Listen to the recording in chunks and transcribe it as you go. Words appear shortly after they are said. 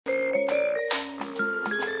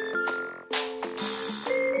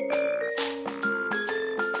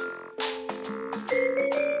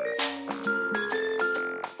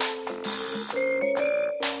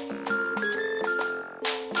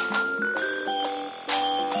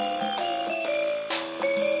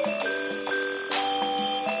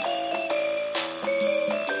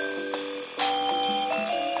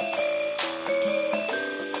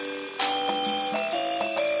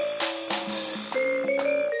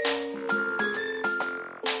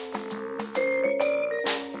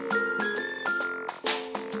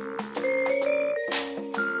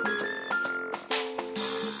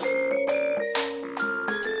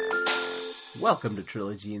Welcome to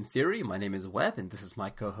Trilogy in Theory. My name is Webb, and this is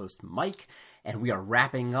my co-host Mike, and we are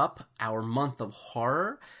wrapping up our month of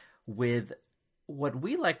horror with what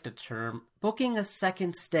we like to term booking a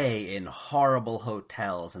second stay in horrible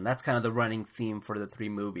hotels, and that's kind of the running theme for the three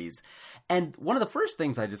movies. And one of the first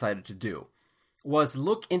things I decided to do was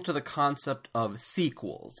look into the concept of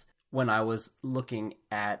sequels when I was looking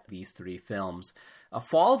at these three films. A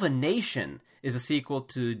Fall of a Nation is a sequel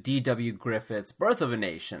to D.W. Griffith's Birth of a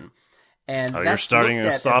Nation. And you're starting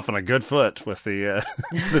us off on a good foot with the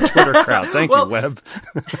the Twitter crowd. Thank you, Webb.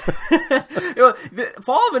 The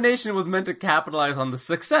Fall of a Nation was meant to capitalize on the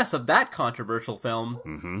success of that controversial film.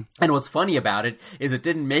 Mm-hmm. And what's funny about it is it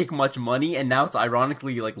didn't make much money, and now it's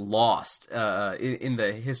ironically lost in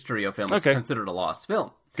the history of film. It's considered a lost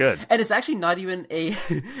film. Good. And it's actually not even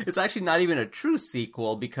a true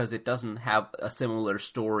sequel because it doesn't have a similar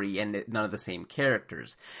story and none of the same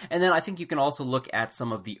characters. And then I think you can also look at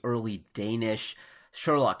some of the early Danish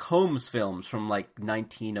Sherlock Holmes films from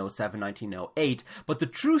 1907, 1908. But the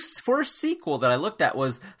true first sequel that I looked at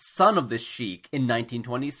was Son of the Sheik in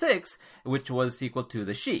 1926, which was a sequel to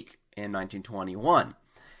The Sheik in 1921.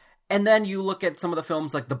 And then you look at some of the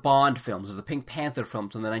films like the Bond films or the Pink Panther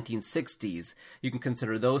films in the 1960s. You can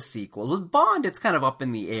consider those sequels. With Bond, it's kind of up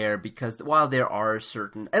in the air because while there are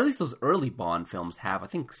certain, at least those early Bond films have, I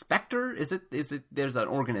think Spectre, is it? There's an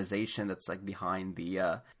organization that's behind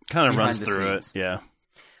the kind of runs the through scenes. it, yeah.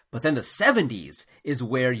 But then the 70s is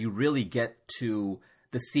where you really get to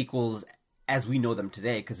the sequels as we know them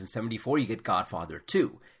today, because in 74 you get Godfather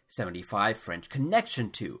 2, 75 French Connection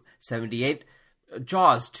 2, 78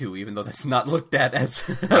 Jaws 2, even though that's not looked at as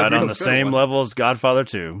right on the same level as Godfather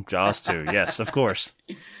 2, Jaws 2. Yes, of course.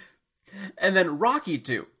 And then Rocky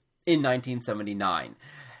 2 in 1979.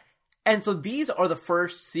 And so these are the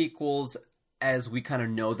first sequels as we kind of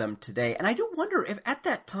know them today. And I do wonder if at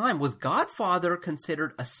that time was Godfather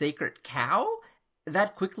considered a sacred cow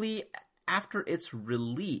that quickly after its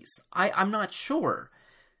release. I'm not sure.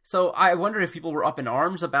 So I wonder if people were up in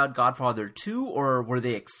arms about Godfather 2 or were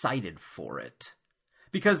they excited for it?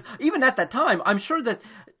 Because even at that time, I'm sure that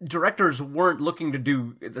directors weren't looking to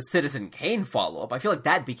do the Citizen Kane follow-up. I feel like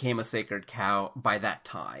that became a sacred cow by that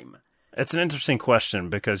time. It's an interesting question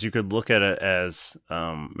because you could look at it as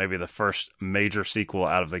maybe the first major sequel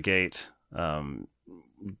out of the gate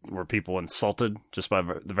were people insulted just by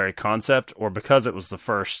the very concept, or because it was the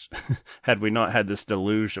first, had we not had this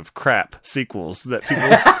deluge of crap sequels that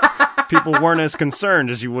people weren't as concerned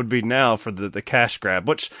as you would be now for the cash grab,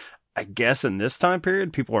 which I guess in this time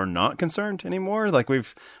period, people are not concerned anymore.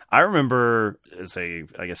 I remember as a,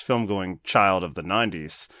 film-going child of the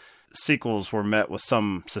 90s, sequels were met with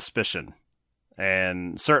some suspicion.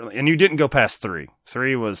 And you didn't go past 3.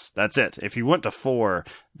 3 was, that's it. If you went to 4,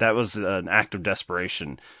 that was an act of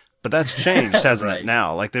desperation. But that's changed, hasn't right. it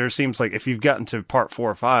now? There seems like if you've gotten to part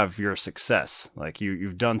 4 or 5, you're a success.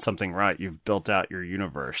 You've done something right. You've built out your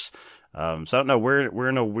universe. So I don't know. We're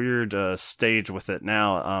in a weird stage with it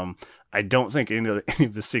now. I don't think any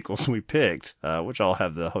of the sequels we picked, which all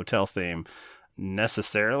have the hotel theme,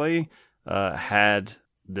 necessarily had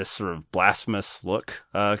this sort of blasphemous look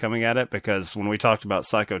coming at it. Because when we talked about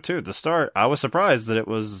Psycho 2 at the start, I was surprised that it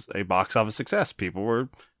was a box office success. People were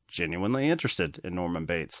genuinely interested in Norman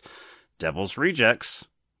Bates. Devil's Rejects.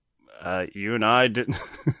 You and I didn't,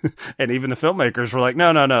 and even the filmmakers were like,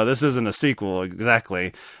 no, this isn't a sequel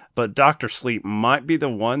exactly. But Dr. Sleep might be the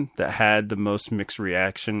one that had the most mixed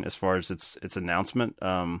reaction as far as its announcement.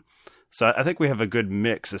 So I think we have a good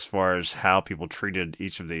mix as far as how people treated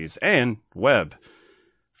each of these. And Webb,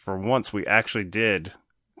 for once, we actually did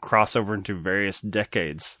cross over into various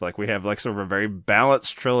decades. We have sort of a very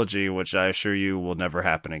balanced trilogy, which I assure you will never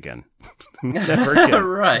happen again. Never again.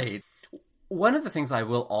 Right. One of the things I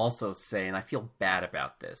will also say, and I feel bad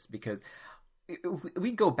about this, because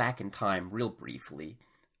we go back in time real briefly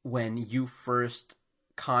when you first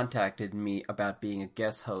contacted me about being a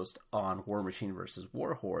guest host on War Machine vs.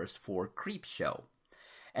 Warhorse for Creepshow.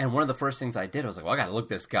 And one of the first things I did was I got to look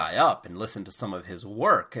this guy up and listen to some of his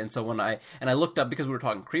work. And so I looked up, because we were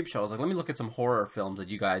talking Creepshow, I was like, let me look at some horror films that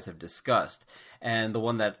you guys have discussed. And the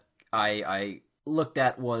one that I looked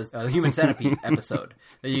at was the Human Centipede episode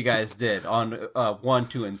that you guys did on 1,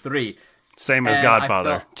 2, and 3. Same as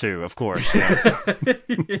Godfather 2, of course. Yeah.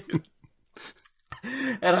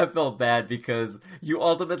 And I felt bad because you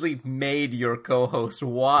ultimately made your co-host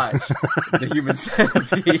watch the Human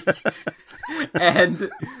Centipede.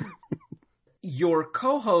 And your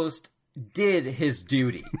co-host did his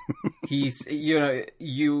duty. He's,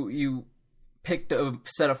 you picked a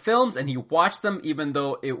set of films and he watched them even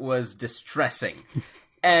though it was distressing.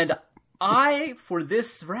 And I, for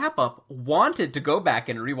this wrap-up, wanted to go back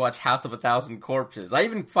and rewatch House of a Thousand Corpses. I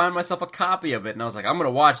even found myself a copy of it, and I was like, I'm going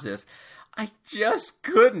to watch this. I just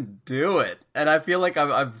couldn't do it. And I feel like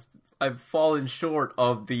I've fallen short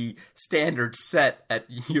of the standard set at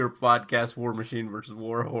your podcast, War Machine versus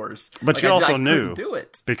War Horse. But like, you also I knew, do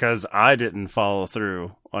it. because I didn't follow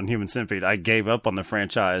through on Human Centipede. I gave up on the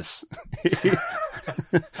franchise,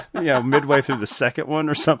 midway through the second one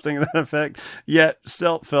or something to that effect. Yet I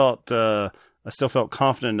still felt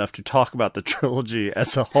confident enough to talk about the trilogy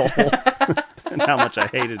as a whole and how much I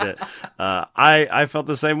hated it. I felt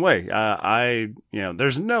the same way.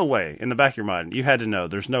 There's no way, in the back of your mind, you had to know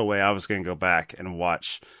there's no way I was going to go back and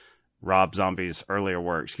watch Rob Zombie's earlier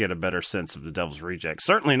works, get a better sense of The Devil's Reject.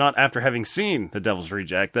 Certainly not after having seen The Devil's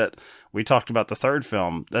Reject. That we talked about the third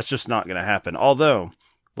film. That's just not going to happen. Although, a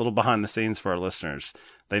little behind the scenes for our listeners,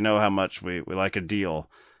 they know how much we like a deal.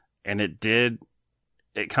 And it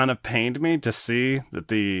kind of pained me to see that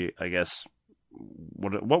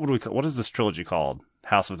what is this trilogy called?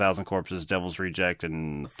 House of a Thousand Corpses, Devil's Reject,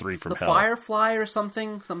 and Three from Hell. Firefly or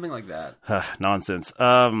something like that. Nonsense.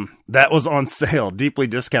 That was on sale, deeply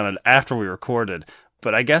discounted after we recorded.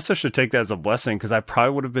 But I guess I should take that as a blessing, because I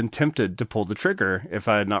probably would have been tempted to pull the trigger if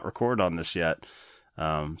I had not recorded on this yet.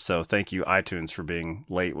 So thank you, iTunes, for being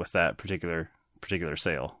late with that particular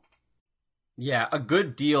sale. Yeah, a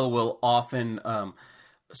good deal will often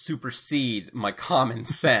supersede my common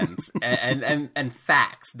sense and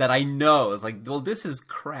facts that I know. It's like, well, this is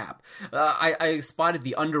crap. I spotted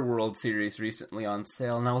the Underworld series recently on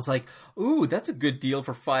sale, and I was like, ooh, that's a good deal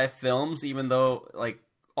for 5 films, even though like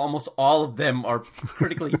almost all of them are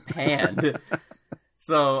critically panned.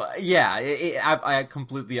 So yeah,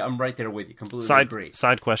 I'm right there with you. Completely agree.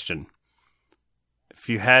 Side question: if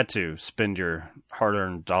you had to spend your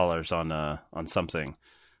hard-earned dollars on something,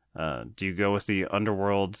 do you go with the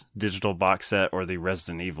Underworld digital box set or the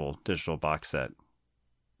Resident Evil digital box set?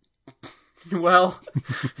 Well,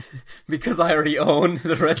 because I already own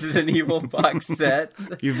the Resident Evil box set,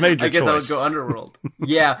 you've made your choice. I guess I would go Underworld.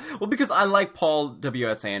 Yeah, well, because I like Paul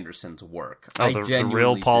W.S. Anderson's work. The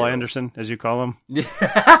real Paul Anderson, as you call him?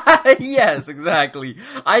 Yes, exactly.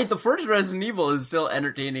 The first Resident Evil is still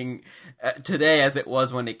entertaining today as it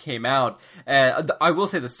was when it came out. I will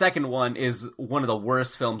say the second one is one of the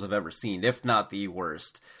worst films I've ever seen, if not the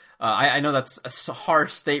worst. I know that's a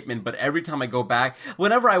harsh statement, but every time I go back,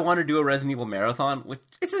 whenever I want to do a Resident Evil marathon, which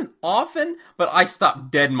isn't often, but I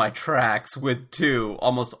stop dead in my tracks with 2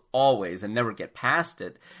 almost always and never get past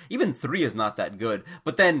it. Even 3 is not that good,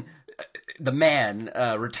 but then the man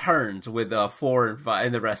returns with 4 and 5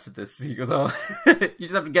 and the rest of this. He goes, oh, you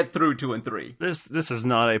just have to get through 2 and 3. This is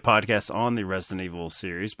not a podcast on the Resident Evil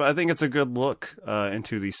series, but I think it's a good look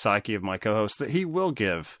into the psyche of my co-host that he will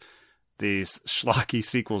give these schlocky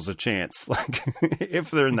sequels a chance, like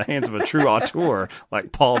if they're in the hands of a true auteur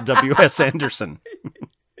like Paul W.S. Anderson.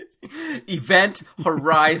 Event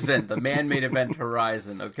Horizon, the man-made Event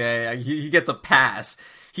Horizon. Okay, he gets a pass.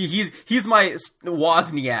 He's my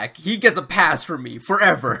Wozniak. He gets a pass for me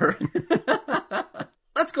forever.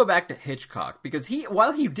 Let's go back to Hitchcock, because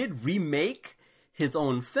while he did remake his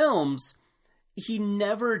own films, he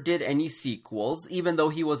never did any sequels, even though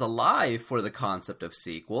he was alive for the concept of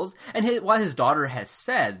sequels. And while his daughter has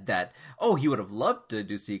said that, he would have loved to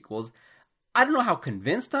do sequels, I don't know how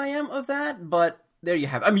convinced I am of that, but there you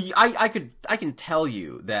have it. I mean, I can tell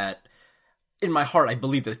you that in my heart, I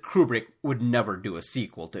believe that Kubrick would never do a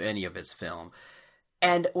sequel to any of his film.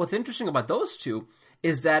 And what's interesting about those two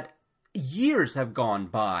is that years have gone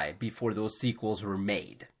by before those sequels were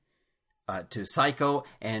made. To Psycho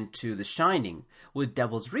and to The Shining. With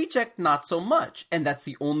Devil's Reject, not so much. And that's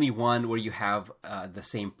the only one where you have the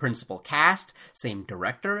same principal cast, same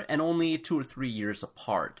director, and only 2 or 3 years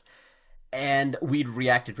apart. And we'd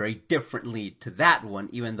reacted very differently to that one,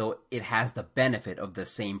 even though it has the benefit of the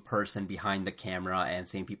same person behind the camera and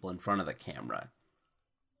same people in front of the camera.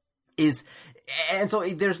 And so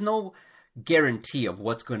there's no guarantee of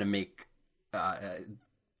what's going to make a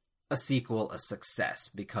sequel a success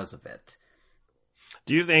because of it.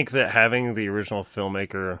 Do you think that having the original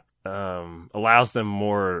filmmaker allows them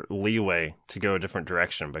more leeway to go a different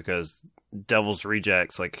direction? Because Devil's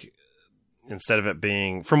Rejects, like, instead of it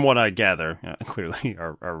being, from what I gather, clearly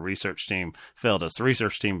our research team failed us. The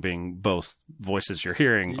research team being both voices you're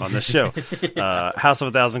hearing on this show. House of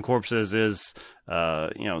a Thousand Corpses is,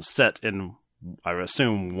 set in, I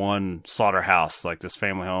assume, one slaughterhouse, like this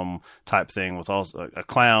family home type thing with a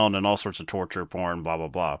clown and all sorts of torture porn, blah, blah,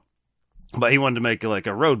 blah. But he wanted to make like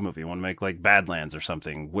a road movie. He wanted to make like Badlands or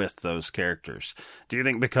something with those characters. Do you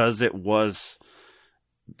think because it was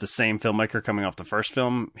the same filmmaker coming off the first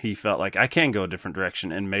film, he felt like I can go a different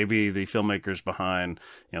direction, and maybe the filmmakers behind,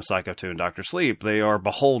 Psycho 2 and Doctor Sleep, they are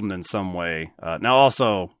beholden in some way. Now,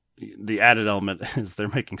 also, the added element is they're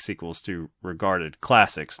making sequels to regarded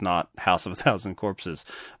classics, not House of a Thousand Corpses.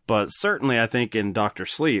 But certainly, I think in Doctor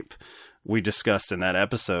Sleep, we discussed in that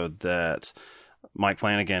episode that Mike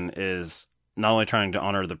Flanagan is not only trying to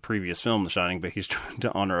honor the previous film, The Shining, but he's trying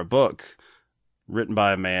to honor a book written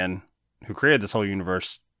by a man who created this whole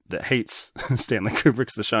universe that hates Stanley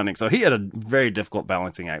Kubrick's The Shining. So he had a very difficult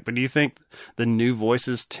balancing act. But do you think the new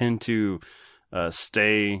voices tend to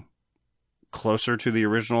stay closer to the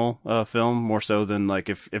original film, more so than like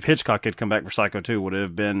if Hitchcock had come back for Psycho 2, would it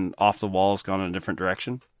have been off the walls, gone in a different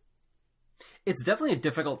direction? It's definitely a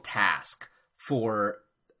difficult task for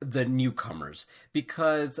the newcomers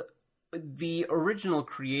because the original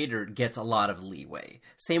creator gets a lot of leeway.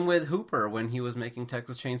 Same with Hooper when he was making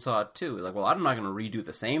Texas Chainsaw 2. Like, well, I'm not going to redo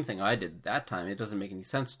the same thing I did that time. It doesn't make any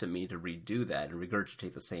sense to me to redo that and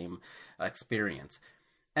regurgitate the same experience.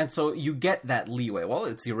 And so you get that leeway. Well,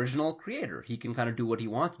 it's the original creator. He can kind of do what he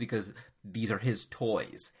wants because these are his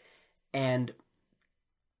toys. And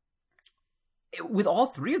with all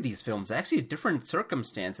three of these films, actually different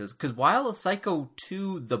circumstances. Because while Psycho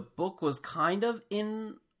 2, the book was kind of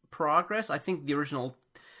in progress, I think the original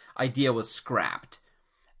idea was scrapped.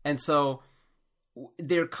 And so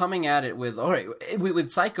they're coming at it with, all right,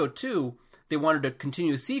 with Psycho 2, they wanted to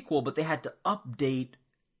continue a sequel, but they had to update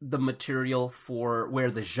the material for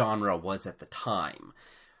where the genre was at the time.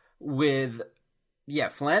 With,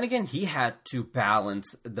 Flanagan, he had to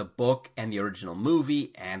balance the book and the original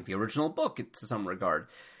movie and the original book to some regard.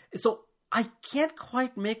 So I can't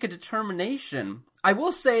quite make a determination. I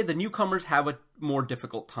will say the newcomers have a more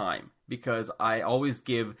difficult time because I always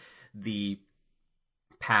give the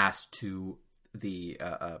pass to the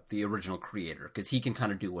original creator because he can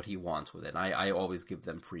kind of do what he wants with it. I always give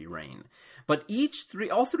them free reign. But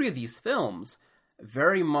all three of these films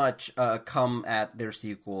very much come at their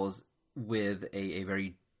sequels with a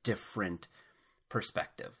very different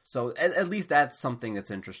perspective. So at least that's something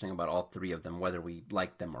that's interesting about all three of them, whether we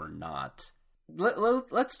like them or not.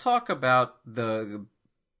 Let's talk about the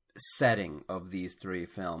setting of these three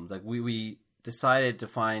films. Like we decided to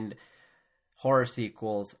find horror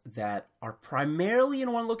sequels that are primarily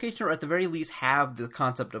in one location, or at the very least have the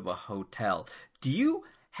concept of a hotel. Do you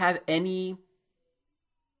have any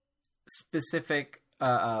specific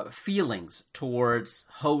feelings towards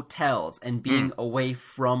hotels and being away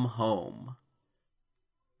from home?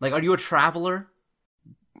 Like, are you a traveler?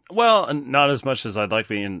 Well, not as much as I'd like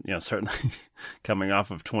to be, and certainly coming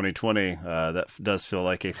off of 2020, that does feel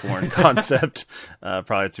like a foreign concept,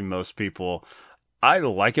 probably to most people. I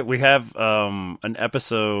like it. We have an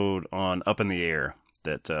episode on Up in the Air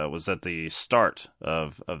that was at the start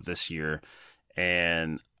of this year,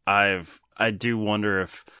 and I do wonder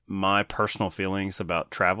if my personal feelings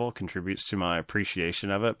about travel contributes to my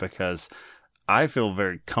appreciation of it, because I feel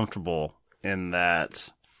very comfortable in that,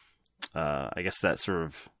 I guess that sort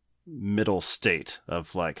of middle state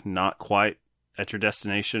of like not quite at your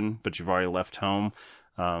destination, but you've already left home.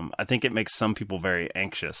 I think it makes some people very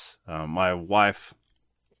anxious. My wife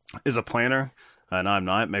is a planner, and I'm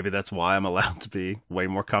not. Maybe that's why I'm allowed to be way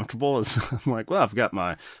more comfortable. Is I'm like, well, I've got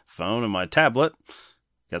my phone and my tablet,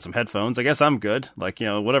 got some headphones. I guess I'm good. Like,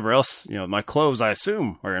 whatever else, my clothes, I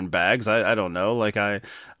assume, are in bags. I don't know. Like, I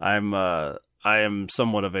am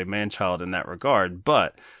somewhat of a man-child in that regard,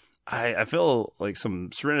 but I feel like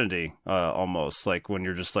some serenity, almost, like when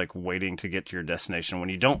you're just like waiting to get to your destination, when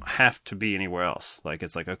you don't have to be anywhere else. Like,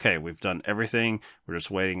 it's like, okay, we've done everything. We're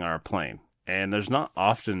just waiting on our plane. And there's not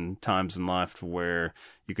often times in life where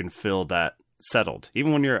you can feel that settled.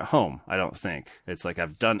 Even when you're at home, I don't think. It's like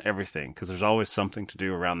I've done everything, because there's always something to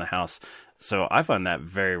do around the house. So I find that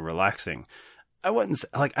very relaxing. I wouldn't,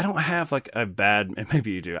 like, I don't have like a bad, and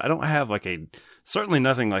maybe you do, I don't have like certainly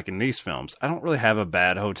nothing like in these films. I don't really have a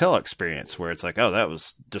bad hotel experience where it's like, oh, that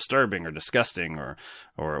was disturbing or disgusting,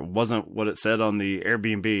 or it wasn't what it said on the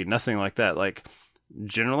Airbnb. Nothing like that. Like,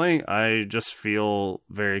 generally, I just feel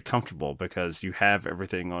very comfortable because you have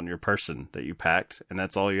everything on your person that you packed, and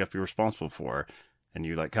that's all you have to be responsible for. And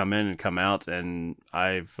you like come in and come out, and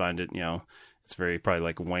I find it, it's very probably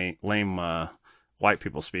like lame, white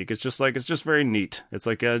people speak. It's just very neat. It's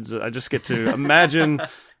like I just get to imagine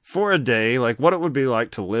for a day like what it would be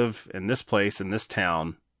like to live in this place in this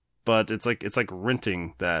town, but it's like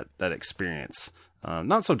renting that experience.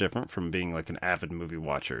 Not so different from being like an avid movie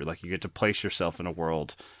watcher. Like, you get to place yourself in a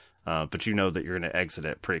world, but you know that you're going to exit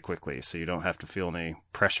it pretty quickly, so you don't have to feel any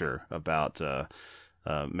pressure about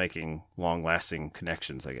making long-lasting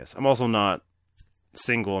connections, I guess. I'm also not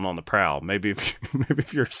single and on the prowl. Maybe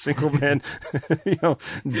if you're a single man,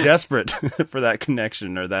 desperate for that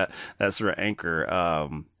connection or that sort of anchor,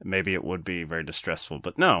 maybe it would be very distressful.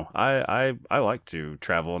 But no, I like to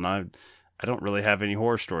travel, and I don't really have any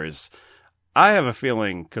horror stories. I have a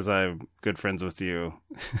feeling, because I'm good friends with you,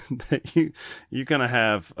 that you're gonna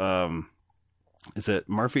have is it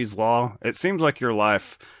Murphy's Law? It seems like your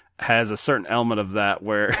life has a certain element of that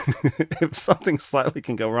where if something slightly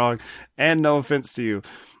can go wrong, and no offense to you,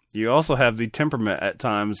 you also have the temperament at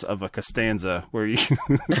times of a Costanza where you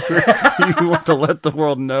you want to let the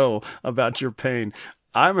world know about your pain.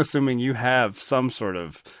 I'm assuming you have some sort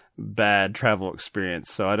of bad travel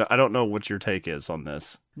experience, so I don't know what your take is on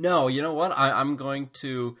this. No, you know what? I'm going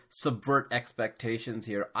to subvert expectations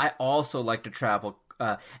here. I also like to travel,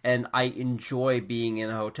 and I enjoy being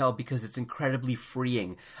in a hotel because it's incredibly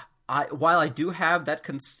freeing. While I do have that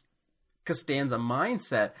Costanza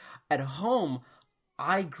mindset, at home,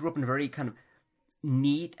 I grew up in a very kind of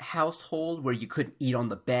neat household where you couldn't eat on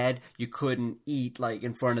the bed, you couldn't eat like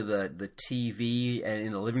in front of the TV and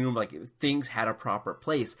in the living room, like things had a proper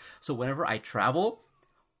place. So whenever I travel,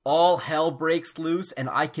 all hell breaks loose and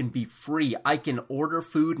I can be free. I can order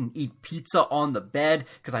food and eat pizza on the bed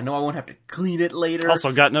because I know I won't have to clean it later.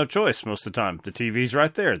 Also got no choice most of the time. The TV's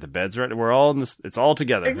right there. The bed's right there. We're all in this. It's all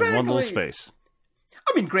together in one little space.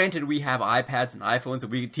 I mean, granted, we have iPads and iPhones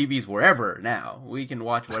and TVs wherever now. We can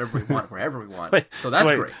watch whatever we want, wherever we want. So that's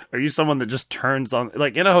great. Are you someone that just turns on,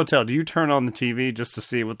 like in a hotel, do you turn on the TV just to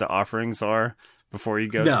see what the offerings are before you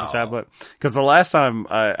go to the tablet? Because the last time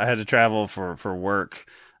I had to travel for work,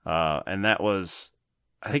 and that was,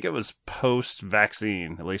 I think it was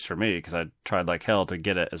post-vaccine, at least for me, because I tried like hell to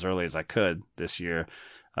get it as early as I could this year.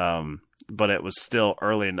 But it was still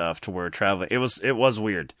early enough to where traveling, it was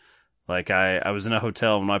weird. Like I was in a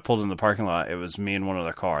hotel, when I pulled in the parking lot, it was me and one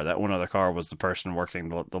other car. That one other car was the person working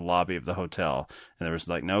the lobby of the hotel. And there was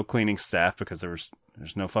like no cleaning staff because there's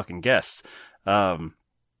no fucking guests.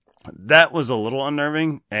 That was a little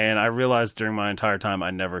unnerving. And I realized during my entire time,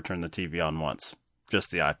 I never turned the TV on once.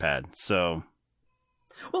 Just the iPad. So,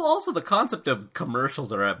 well, also the concept of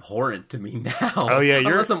commercials are abhorrent to me now. Oh yeah,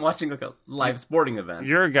 unless I'm watching like a live sporting event.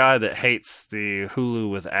 You're a guy that hates the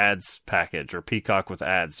Hulu with ads package or Peacock with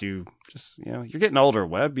ads. You just, you're getting older,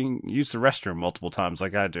 Webb. You use the restroom multiple times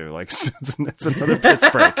like I do. Like it's another piss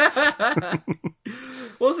break.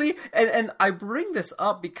 Well, see, and I bring this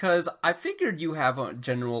up because I figured you have a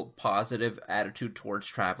general positive attitude towards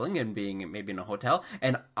traveling and being maybe in a hotel,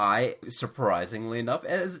 and I, surprisingly enough,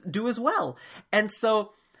 do as well. And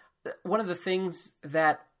so one of the things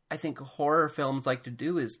that I think horror films like to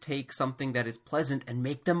do is take something that is pleasant and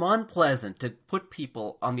make them unpleasant, to put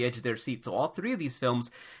people on the edge of their seat. So all three of these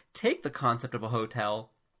films take the concept of a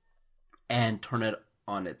hotel and turn it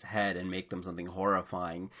on its head and make them something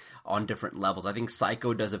horrifying on different levels. I think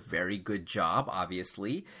Psycho does a very good job,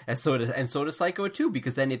 obviously, and so does Psycho 2,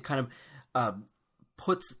 because then it kind of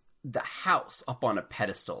puts the house up on a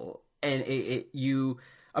pedestal, and a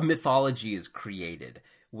mythology is created.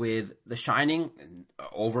 With The Shining,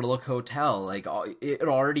 Overlook Hotel, like it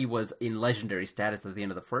already was in legendary status at the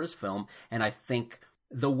end of the first film, and I think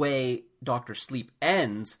the way Dr. Sleep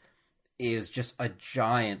ends is just a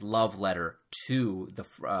giant love letter to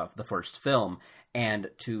the first film and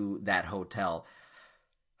to that hotel.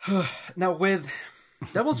 Now with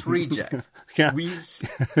Devil's Rejects, yeah.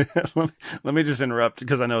 Let me just interrupt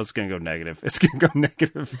because I know it's going to go negative. It's going to go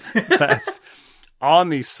negative fast. On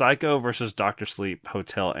the Psycho versus Dr. Sleep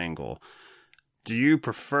hotel angle, do you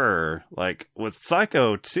prefer, like with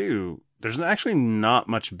Psycho 2, there's actually not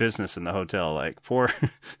much business in the hotel. Like poor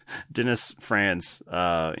Dennis Franz,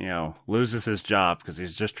 loses his job because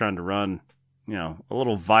he's just trying to run, a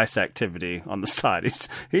little vice activity on the side.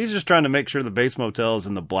 He's just trying to make sure the base motel is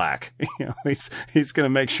in the black. He's going to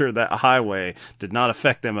make sure that highway did not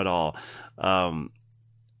affect them at all.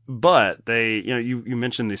 But they, you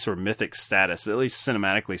mentioned the sort of mythic status, at least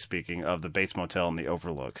cinematically speaking, of the Bates Motel and the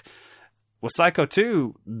Overlook. With Psycho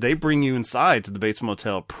 2, they bring you inside to the Bates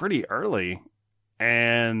Motel pretty early,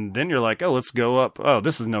 and then you're like, oh, let's go up. Oh,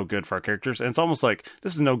 this is no good for our characters. And it's almost like,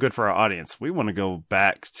 this is no good for our audience. We want to go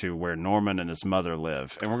back to where Norman and his mother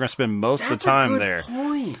live, and we're going to spend most of the time there.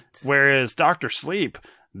 Point. Whereas Dr. Sleep,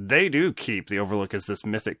 they do keep the Overlook as this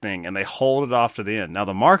mythic thing, and they hold it off to the end. Now,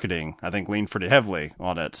 the marketing, I think, leaned pretty heavily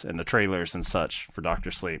on it, and the trailers and such for Dr.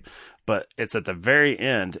 Sleep. But it's at the very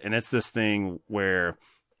end, and it's this thing where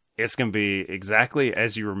it's going to be exactly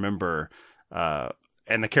as you remember,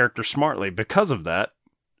 and the character smartly, because of that,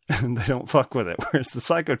 and they don't fuck with it. Whereas the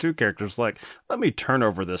Psycho 2 character's like, let me turn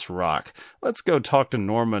over this rock. Let's go talk to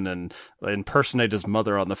Norman and impersonate his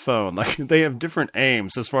mother on the phone. Like, they have different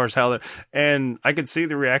aims as far as how they're... And I could see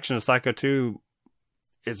the reaction of Psycho 2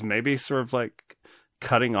 is maybe sort of like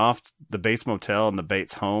cutting off the Bates Motel and the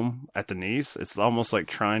Bates home at the knees. It's almost like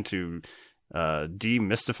trying to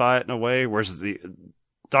demystify it in a way, whereas the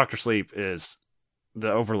Dr. Sleep is... The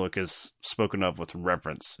Overlook is spoken of with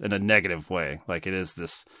reverence in a negative way. Like, it is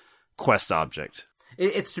this quest object.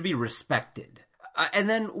 It's to be respected. And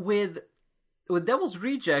then with Devil's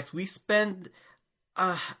Rejects, we spend...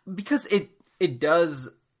 because it does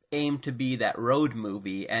aim to be that road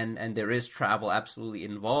movie, and there is travel absolutely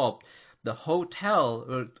involved, the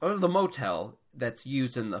hotel, or the motel that's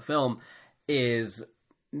used in the film is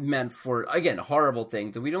meant for, again, horrible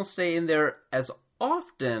things. And we don't stay in there as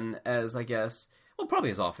often as, I guess... Well,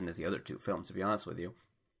 probably as often as the other two films, to be honest with you.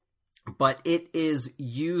 But it is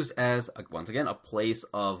used as, once again, a place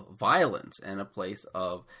of violence and a place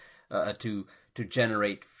of to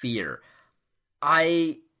generate fear.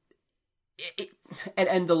 And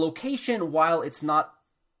the location, while it's not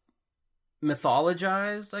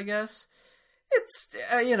mythologized, I guess, it's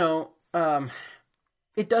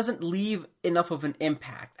it doesn't leave enough of an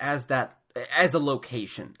impact as a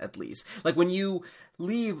location, at least. Like, when you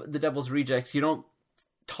leave the Devil's Rejects, you don't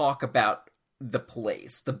talk about the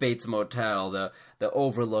place, the Bates Motel, the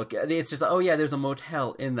Overlook. It's just, oh yeah, there's a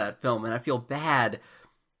motel in that film, and I feel bad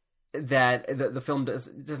that the film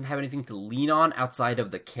doesn't have anything to lean on outside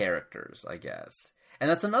of the characters, I guess. And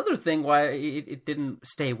that's another thing why it didn't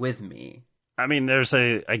stay with me. I mean, there's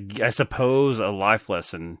I suppose a life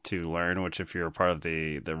lesson to learn, which if you're a part of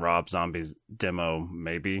the Rob Zombies demo,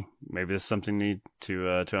 maybe there's something you need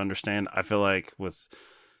to understand. I feel like with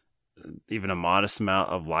even a modest amount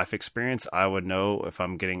of life experience, I would know if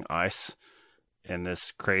I'm getting ice and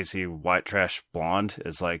this crazy white trash blonde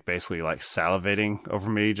is like basically like salivating over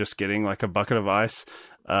me, just getting like a bucket of ice.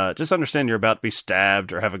 Just understand you're about to be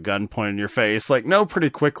stabbed or have a gun pointed in your face. Like, know pretty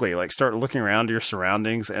quickly. Like, start looking around your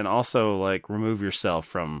surroundings, and also like remove yourself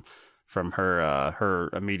from her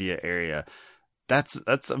immediate area.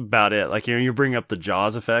 That's about it. Like, you bring up the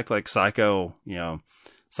Jaws effect, like Psycho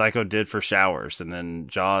did for showers, and then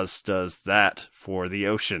Jaws does that for the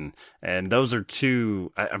ocean. And those are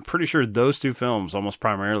two, I'm pretty sure those two films almost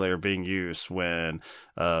primarily are being used when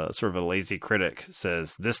sort of a lazy critic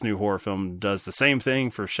says this new horror film does the same thing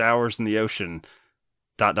for showers in the ocean, ...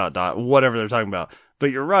 whatever they're talking about.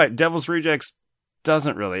 But you're right, Devil's Rejects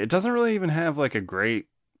doesn't really even have like a great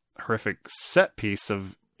horrific set piece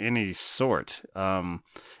of any sort.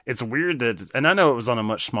 It's weird that, and I know it was on a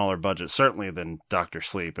much smaller budget, certainly than Dr.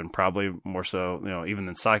 Sleep, and probably more so, even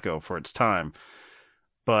than Psycho for its time.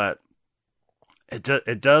 But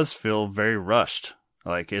it does feel very rushed.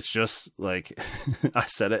 Like, it's just like I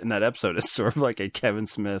said it in that episode. It's sort of like a Kevin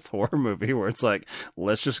Smith horror movie where it's like,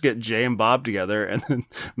 let's just get Jay and Bob together and then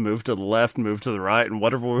move to the left, move to the right, and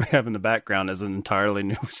whatever we have in the background is an entirely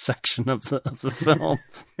new section of the film.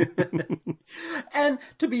 And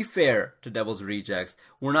to be fair to Devil's Rejects,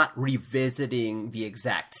 we're not revisiting the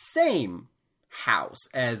exact same house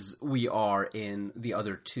as we are in the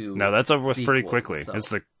other two. No, that's over with sequels, pretty quickly. so. It's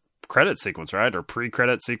the credit sequence, right? Or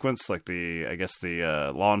pre-credit sequence, like the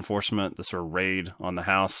law enforcement, the sort of raid on the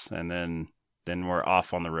house, and then we're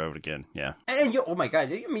off on the road again. Yeah. And oh my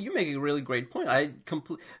god, I mean, you make a really great point.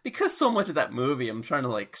 Because so much of that movie I'm trying to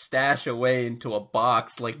like stash away into a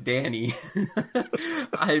box like Danny.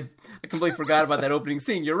 I completely forgot about that opening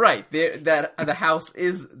scene. You're right. The house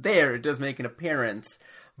is there. It does make an appearance.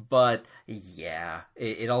 But yeah,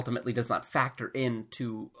 it ultimately does not factor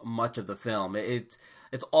into much of the film. It's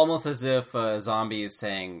almost as if Zombie is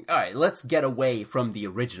saying, all right, let's get away from the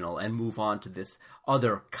original and move on to this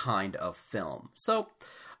other kind of film. So,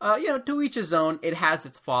 to each his own. It has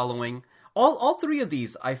its following. All three of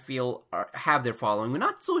these, I feel, have their following. We're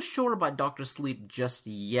not so sure about Dr. Sleep just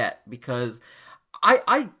yet, because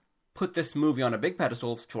I put this movie on a big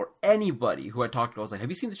pedestal for anybody who I talked to. I was like, have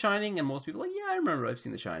you seen The Shining? And most people were like, yeah, I remember I've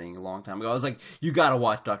seen The Shining a long time ago. I was like, you gotta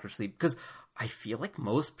watch Dr. Sleep, because I feel like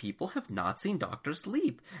most people have not seen Dr.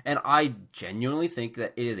 Sleep. And I genuinely think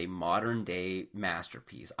that it is a modern-day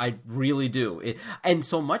masterpiece. I really do. And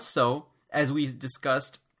so much so, as we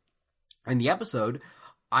discussed in the episode,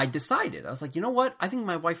 I decided, I was like, you know what? I think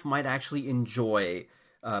my wife might actually enjoy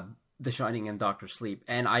The Shining and Dr. Sleep.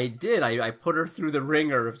 And I did. I put her through the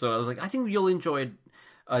ringer. So I was like, I think you'll enjoy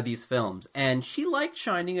these films. And she liked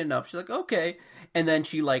Shining enough. She's like, okay. And then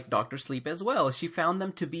she liked Dr. Sleep as well. She found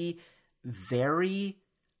them to be very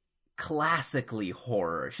classically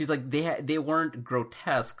horror. She's like, they weren't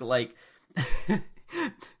grotesque. Like,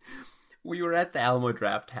 we were at the Alamo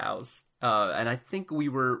Draft House, and I think we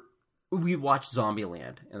watched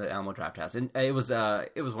Zombieland in the Alamo Draft House, and it was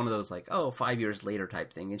one of those like 5 years later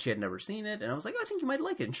type thing, and she had never seen it, and I was like, I think you might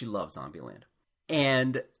like it, and she loved Zombieland,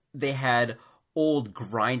 and they had old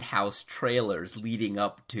Grindhouse trailers leading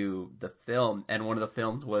up to the film, and one of the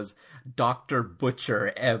films was Dr.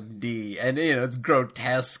 Butcher, MD, and it's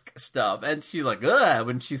grotesque stuff, and she's like, ugh,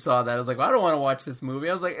 when she saw that, I was like, well, I don't want to watch this movie.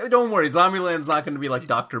 I was like, don't worry, Zombieland's not going to be like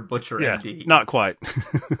Dr. Butcher, MD. Not quite.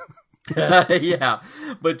 Yeah,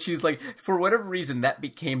 but she's like, for whatever reason, that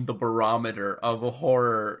became the barometer of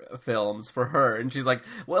horror films for her, and she's like,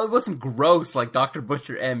 well, it wasn't gross like Dr.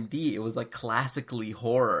 Butcher MD, it was like classically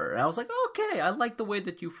horror, and I was like, okay, I like the way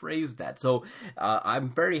that you phrased that, so I'm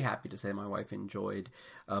very happy to say my wife enjoyed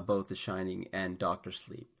both The Shining and Dr.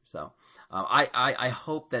 Sleep, so I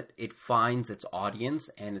hope that it finds its audience,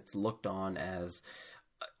 and it's looked on as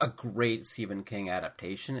a great Stephen King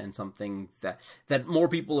adaptation, and something that more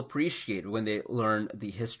people appreciate when they learn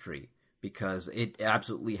the history, because it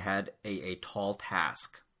absolutely had a tall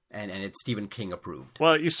task, and it's Stephen King approved.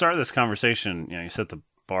 Well, you started this conversation, you set the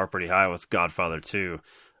bar pretty high with Godfather 2.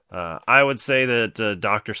 I would say that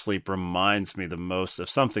Dr. Sleep reminds me the most of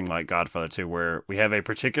something like Godfather 2, where we have a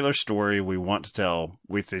particular story we want to tell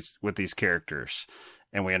with these characters,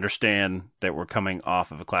 and we understand that we're coming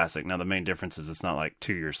off of a classic. Now, the main difference is it's not like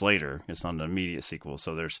 2 years later. It's not an immediate sequel.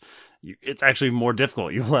 So it's actually more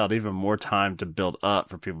difficult. You allowed even more time to build up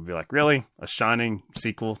for people to be like, really? A Shining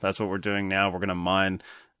sequel? That's what we're doing now? We're going to mine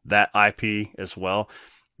that IP as well.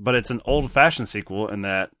 But it's an old-fashioned sequel in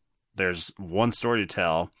that there's one story to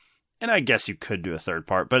tell. And I guess you could do a third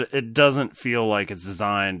part, but it doesn't feel like it's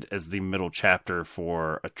designed as the middle chapter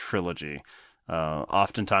for a trilogy.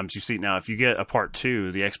 Oftentimes you see now, if you get a part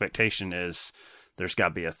 2, the expectation is there's got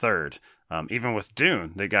to be a third. Even with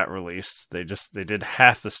Dune, they got released. They did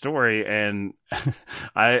half the story, and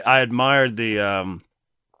I admired the,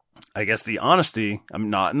 I guess the honesty. I'm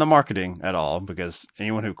not in the marketing at all, because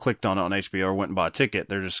anyone who clicked on it on HBO or went and bought a ticket,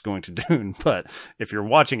 they're just going to Dune. But if you're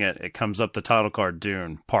watching it, it comes up the title card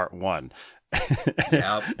Dune Part 1.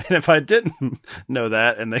 Yep. And if I didn't know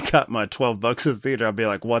that and they got my $12 at the theater, I'd be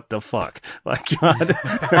like, what the fuck? Like, God,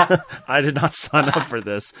 I did not sign up for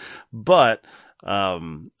this. But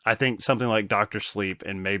I think something like Dr. Sleep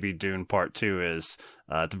and maybe Dune Part 2 is,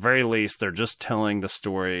 at the very least, they're just telling the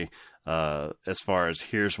story as far as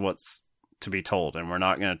here's what's to be told. And we're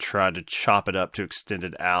not going to try to chop it up to extend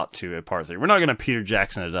it out to a Part 3. We're not going to Peter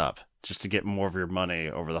Jackson it up just to get more of your money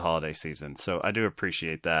over the holiday season. So I do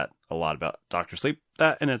appreciate that a lot about Dr. Sleep.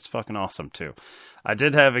 That, and it's fucking awesome too. I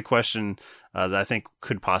did have a question that I think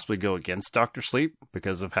could possibly go against Dr. Sleep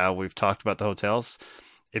because of how we've talked about the hotels.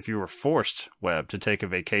 If you were forced, Webb, to take a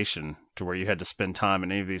vacation to where you had to spend time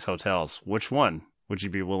in any of these hotels, which one would you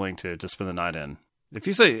be willing to spend the night in? If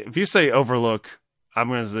you say Overlook, I'm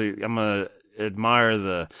gonna admire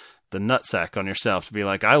the nutsack on yourself to be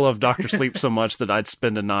like, I love Dr. Sleep so much that I'd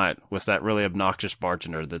spend a night with that really obnoxious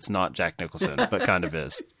bartender that's not Jack Nicholson, but kind of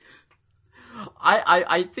is.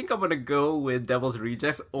 I think I'm gonna go with Devil's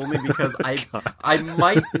Rejects only because I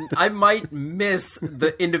might miss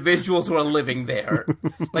the individuals who are living there.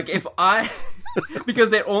 Like because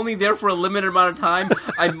they're only there for a limited amount of time,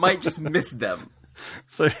 I might just miss them.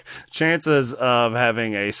 So chances of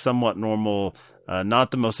having a somewhat normal,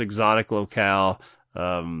 not the most exotic locale,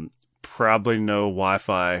 probably no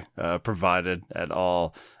Wi-Fi provided at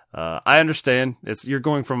all. I understand you're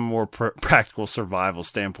going from a more practical survival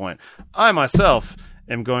standpoint. I myself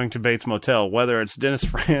am going to Bates Motel, whether it's Dennis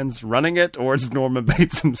Franz running it or it's Norman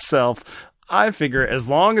Bates himself. I figure as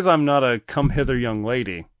long as I'm not a come hither young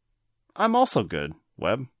lady, I'm also good,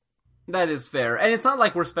 Webb. That is fair. And it's not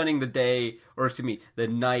like we're spending the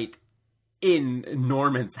night in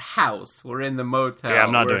Norman's house. We're in the motel. Yeah,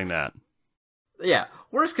 I'm not doing that. Yeah.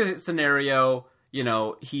 Worst case scenario,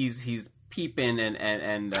 he's peeping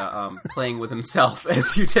and playing with himself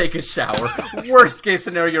as you take a shower. Worst case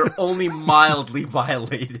scenario, you're only mildly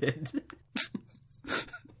violated.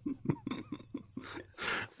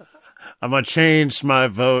 I'm gonna change my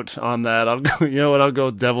vote on that. I'll go. You know what? I'll go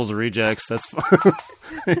with Devil's Rejects. That's fine.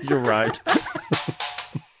 You're right.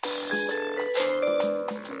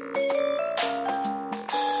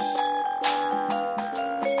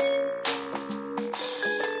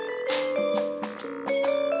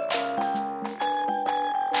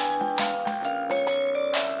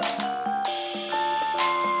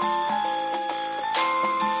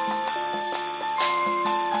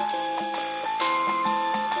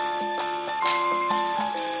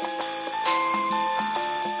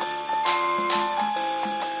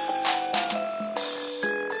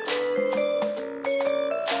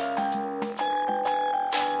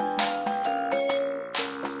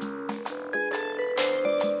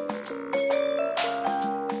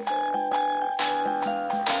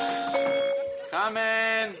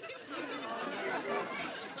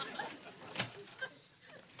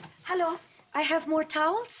 I have more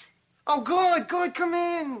towels? Oh, good, good. Come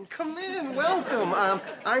in. Come in. Welcome.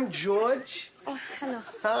 I'm George. Oh, hello.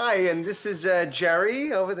 Hi, and this is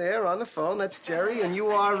Jerry over there on the phone. That's Jerry, and you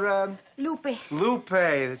are Lupe. Lupe.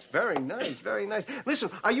 That's very nice, very nice. Listen,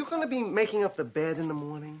 are you going to be making up the bed in the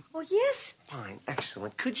morning? Oh, yes. Fine,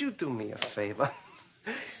 excellent. Could you do me a favor?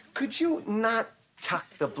 Could you not tuck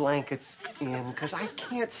the blankets in? Because I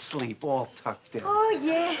can't sleep all tucked in. Oh,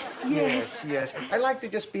 yes, yes. Yes. I like to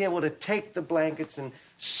just be able to take the blankets and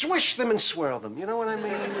swish them and swirl them. You know what I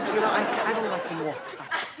mean? You know, I don't like them all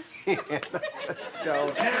tucked. Yeah, I just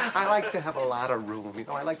don't. I like to have a lot of room. You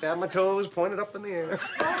know, I like to have my toes pointed up in the air.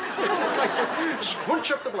 Just like to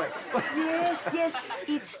scrunch up the blankets. Yes.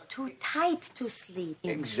 It's too tight to sleep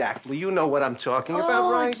in. Exactly. You know what I'm talking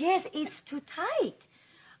about, right? Oh, yes, it's too tight.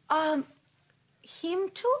 Him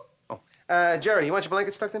too? Oh, Jerry, you want your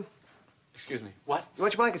blankets tucked in? Excuse me, what? You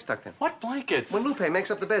want your blankets tucked in? What blankets? When Lupe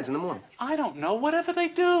makes up the beds in the morning. I don't know, whatever they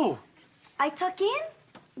do. I tuck in?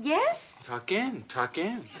 Yes? Tuck in, tuck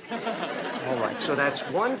in. All right, so that's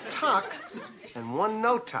one tuck and one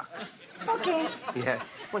no tuck. Okay. Yes.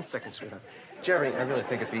 1 second, sweetheart. Jerry, I really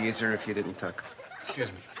think it'd be easier if you didn't tuck. Excuse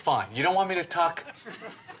me, fine. You don't want me to tuck?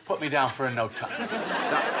 Put me down for a no tuck.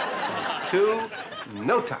 That's 2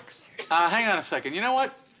 no tucks. Hang on a second. You know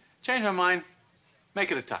what? Change my mind.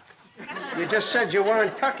 Make it a tuck. You just said you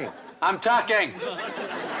weren't tucking. I'm tucking.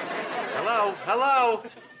 Hello?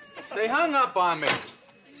 They hung up on me.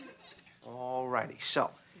 All righty,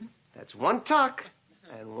 so that's one tuck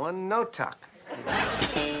and one no tuck.